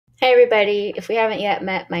Hey everybody, if we haven't yet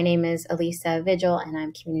met, my name is Elisa Vigil and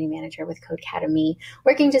I'm Community Manager with Codecademy,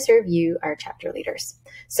 working to serve you, our chapter leaders.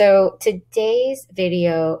 So today's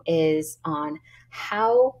video is on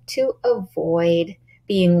how to avoid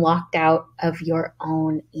being locked out of your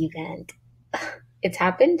own event. It's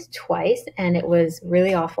happened twice and it was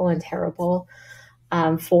really awful and terrible.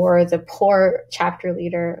 For the poor chapter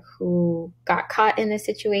leader who got caught in this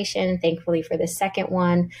situation. Thankfully, for the second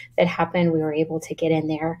one that happened, we were able to get in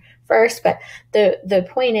there first. But the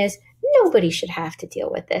point is, nobody should have to deal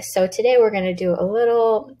with this. So today we're going to do a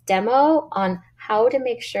little demo on how to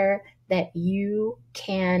make sure that you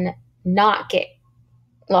can not get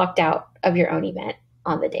locked out of your own event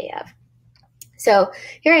on the day of. So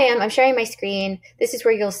here I am, I'm sharing my screen. This is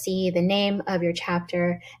where you'll see the name of your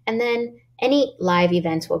chapter, and then any live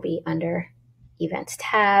events will be under Events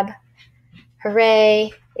tab.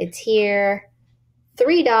 Hooray, it's here.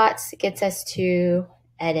 3 dots gets us to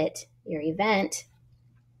edit your event.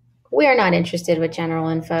 We are not interested with general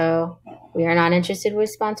info. We are not interested with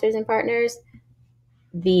sponsors and partners.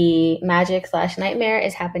 The magic/nightmare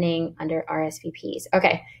is happening under RSVPs.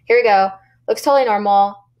 Okay, here we go. Looks totally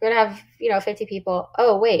normal. We're gonna have, 50 people.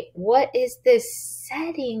 Oh, wait, what is this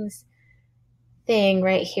settings thing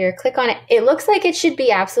right here? Click on it. It looks like it should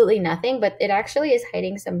be absolutely nothing, but it actually is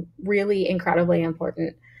hiding some really incredibly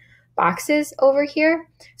important boxes over here.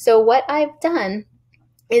 So what I've done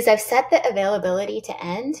is I've set the availability to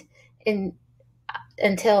end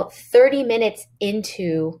until 30 minutes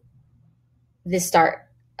into the start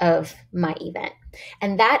of my event.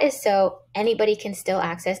 And that is so anybody can still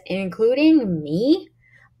access, including me,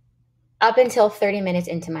 up until 30 minutes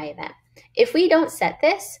into my event. If we don't set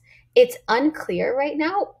this, it's unclear right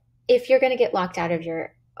now if you're going to get locked out of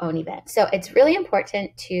your own event. So it's really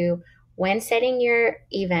important to, when setting your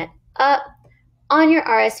event up, on your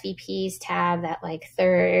RSVPs tab, that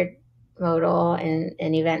third modal in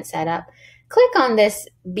event setup, click on this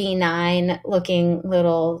B9 looking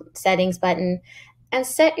little settings button and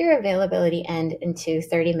set your availability end into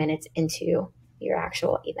 30 minutes into your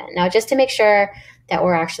actual event. Now, just to make sure that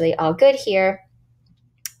we're actually all good here,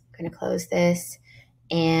 I'm going to close this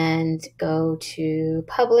and go to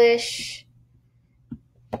publish.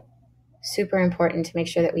 Super important to make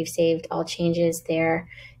sure that we've saved all changes there.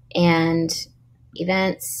 And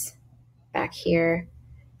events back here,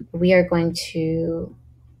 we are going to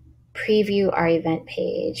preview our event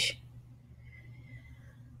page.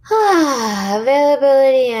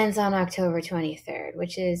 Availability ends on October 23rd,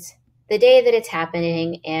 which is the day that it's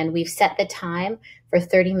happening, and we've set the time for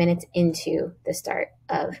 30 minutes into the start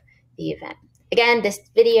of the event. Again, this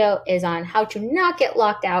video is on how to not get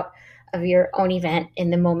locked out of your own event in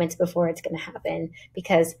the moments before it's going to happen,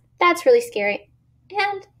 because that's really scary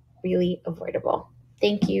and really avoidable.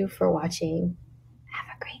 Thank you for watching.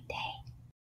 Have a great day.